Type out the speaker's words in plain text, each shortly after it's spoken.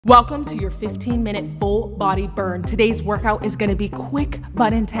Welcome to your 15-minute full body burn. Today's workout is gonna be quick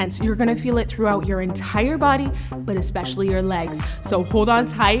but intense. You're gonna feel it throughout your entire body, but especially your legs. So hold on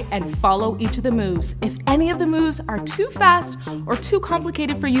tight and follow each of the moves. If any of the moves are too fast or too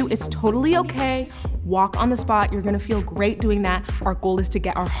complicated for you, it's totally okay. Walk on the spot. You're gonna feel great doing that. Our goal is to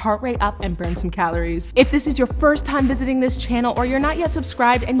get our heart rate up and burn some calories. If this is your first time visiting this channel or you're not yet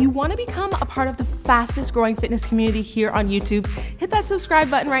subscribed and you wanna become a part of the fastest growing fitness community here on YouTube, hit that subscribe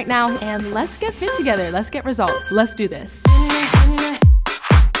button right now and let's get fit together. Let's get results. Let's do this.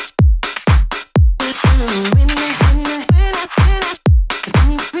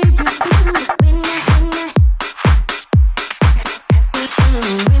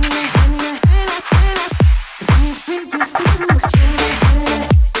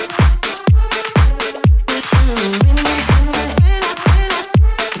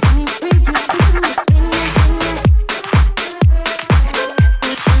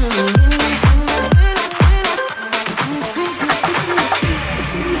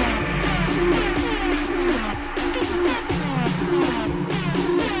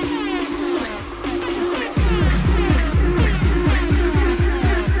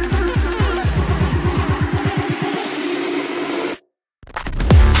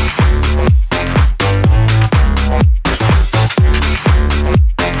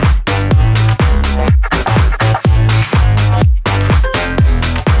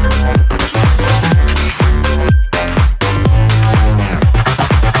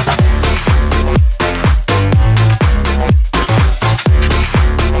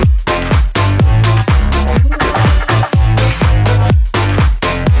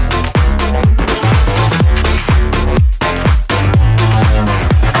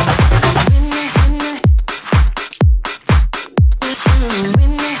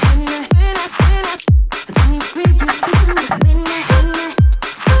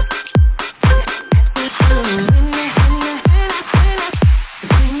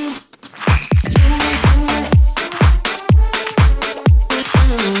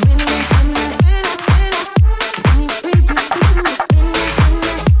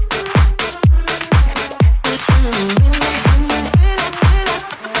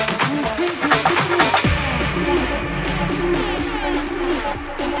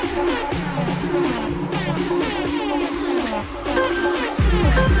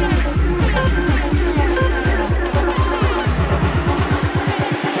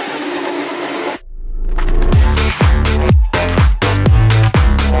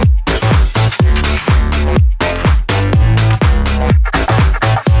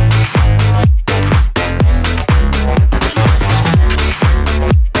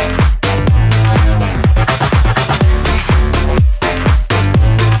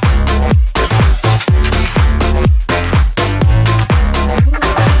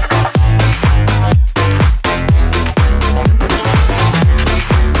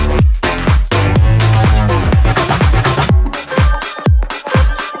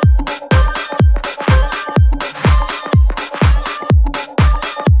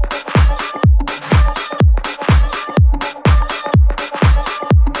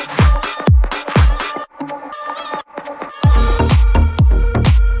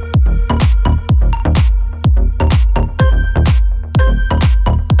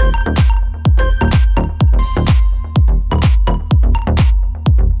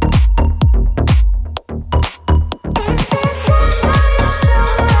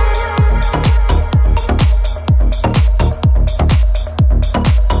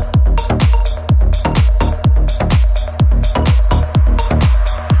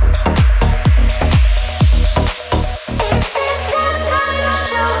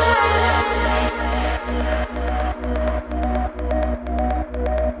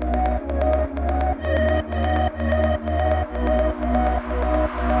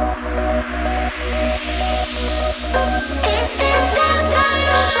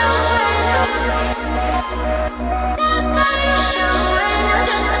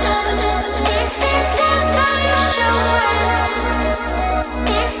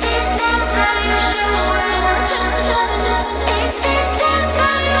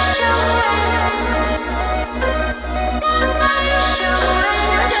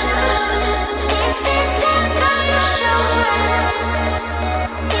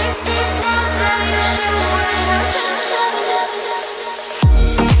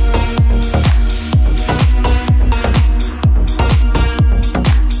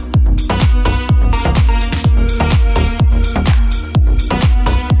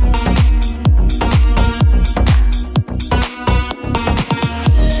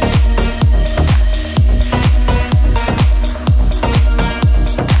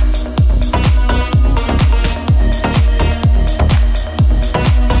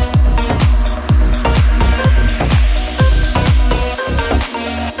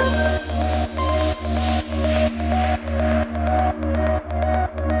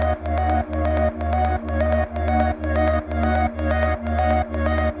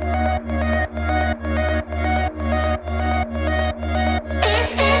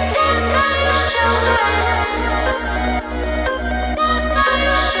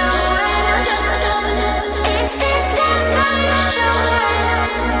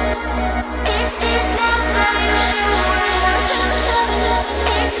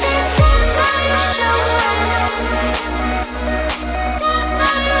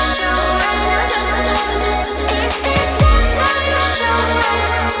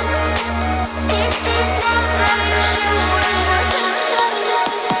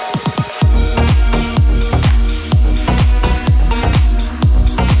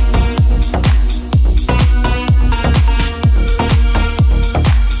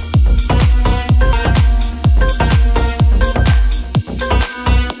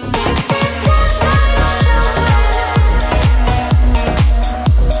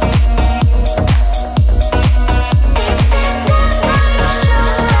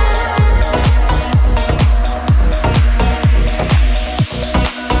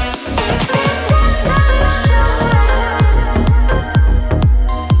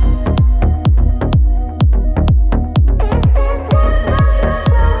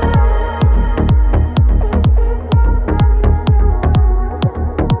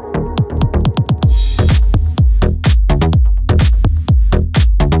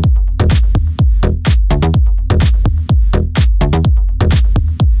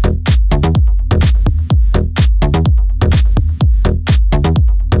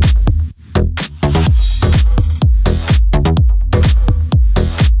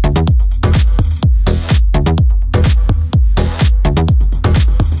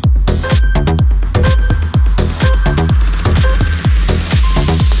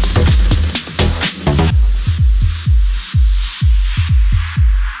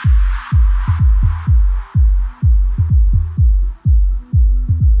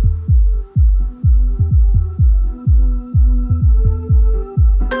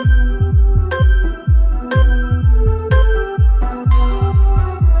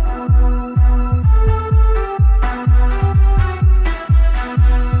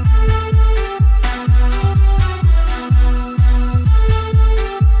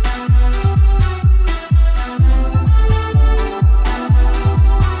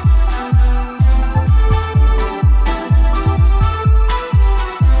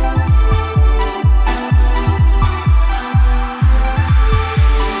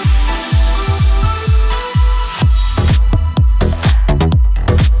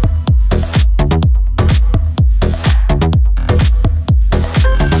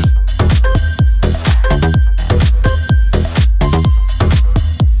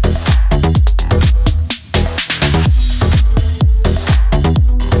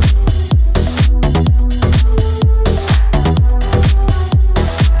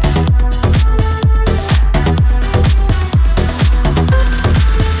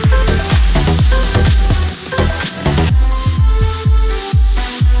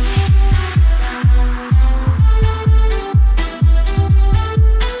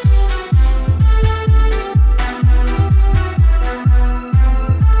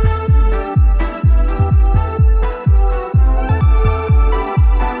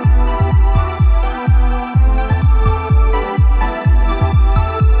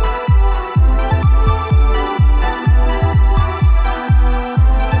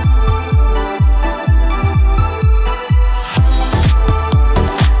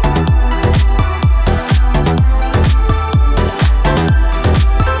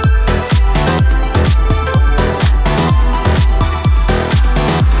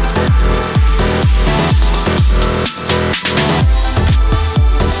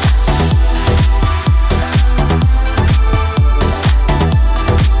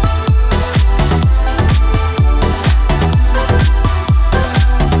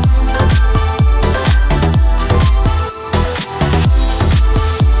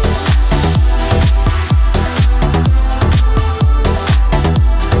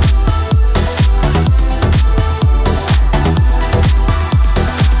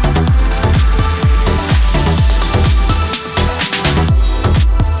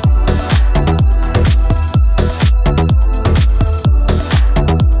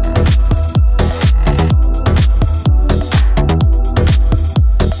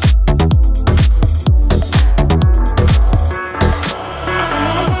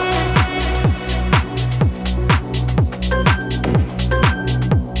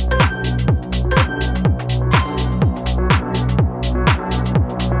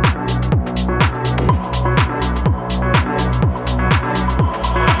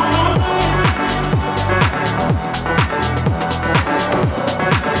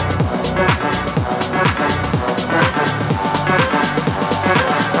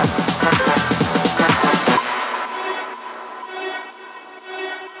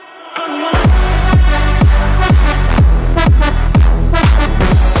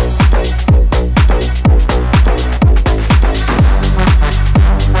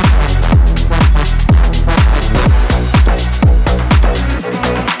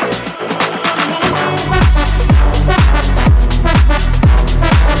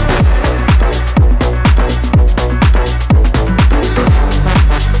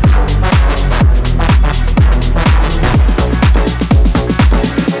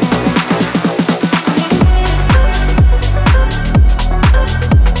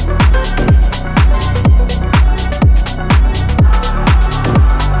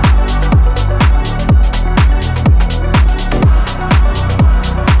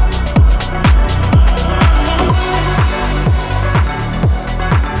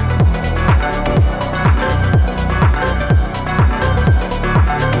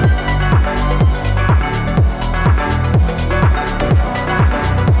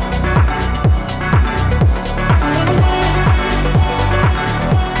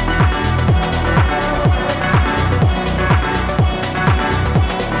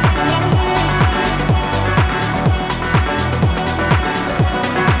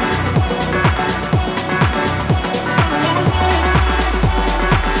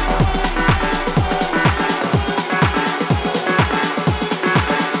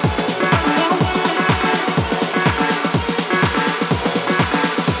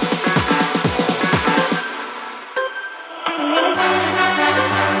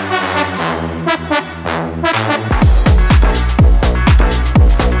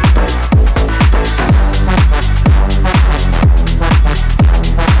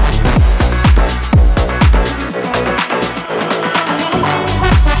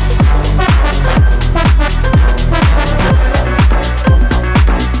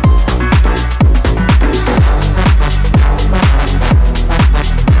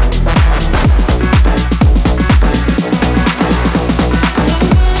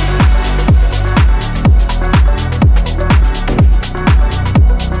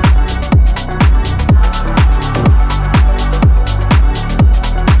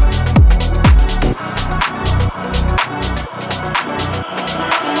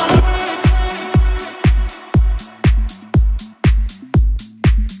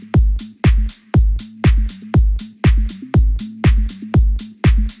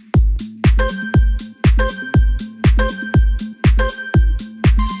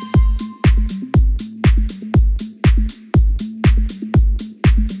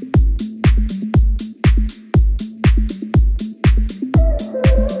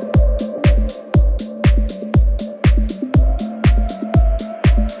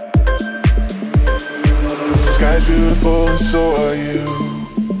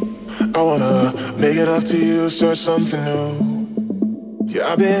 it off to you, start something new.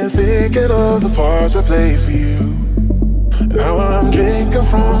 Yeah, I've been thinking of the parts I played for you. Now I'm drinking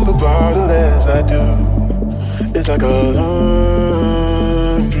from the bottle as I do. It's like a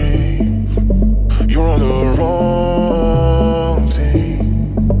long dream. You're on the wrong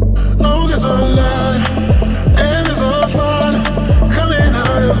team. Oh, there's a lie and there's a fun coming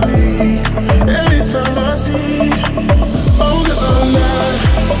out of me every time I see. Oh, there's a lie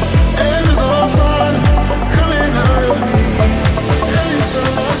and there's a fun coming out of me every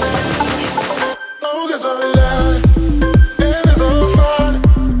time I see. Oh, there's a lie and there's a fun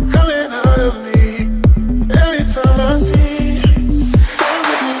coming out of me every time I see. Wants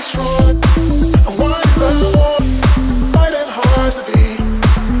to be strong and what is I want, fighting hard to be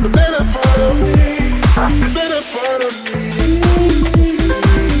the better part of me, the better part of me,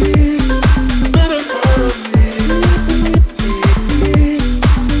 the better part of me,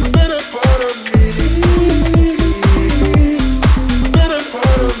 the better part of me, the better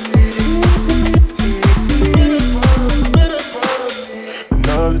part of me, better part of me.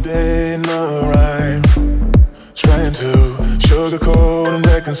 Another day, another rhyme, trying to sugarcoat and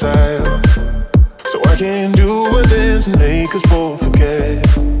reconcile, so I can do a dance and make us both forget,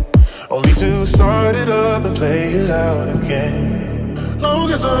 only to start it up and play it out again. Oh,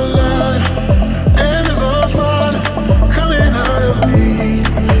 there's a lie and there's a fun coming out of me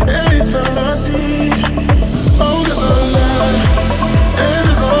every time I see. Oh, there's a lie and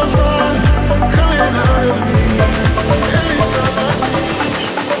there's a fun coming out of me every time I see.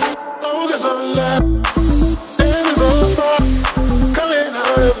 Oh, there's a lie and there's a fun coming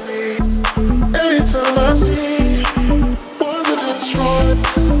out of me every time I see. Wants to destroy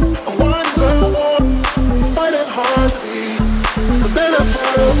and what is I want, fighting hard to be the better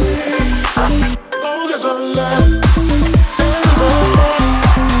part of me. Oh, there's a lie and there's a fun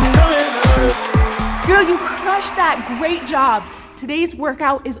coming out of me. Girl, you crushed that. Great job. Today's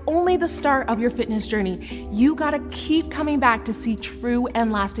workout is only the start of your fitness journey. You gotta keep coming back to see true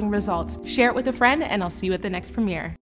and lasting results. Share it with a friend, and I'll see you at the next premiere.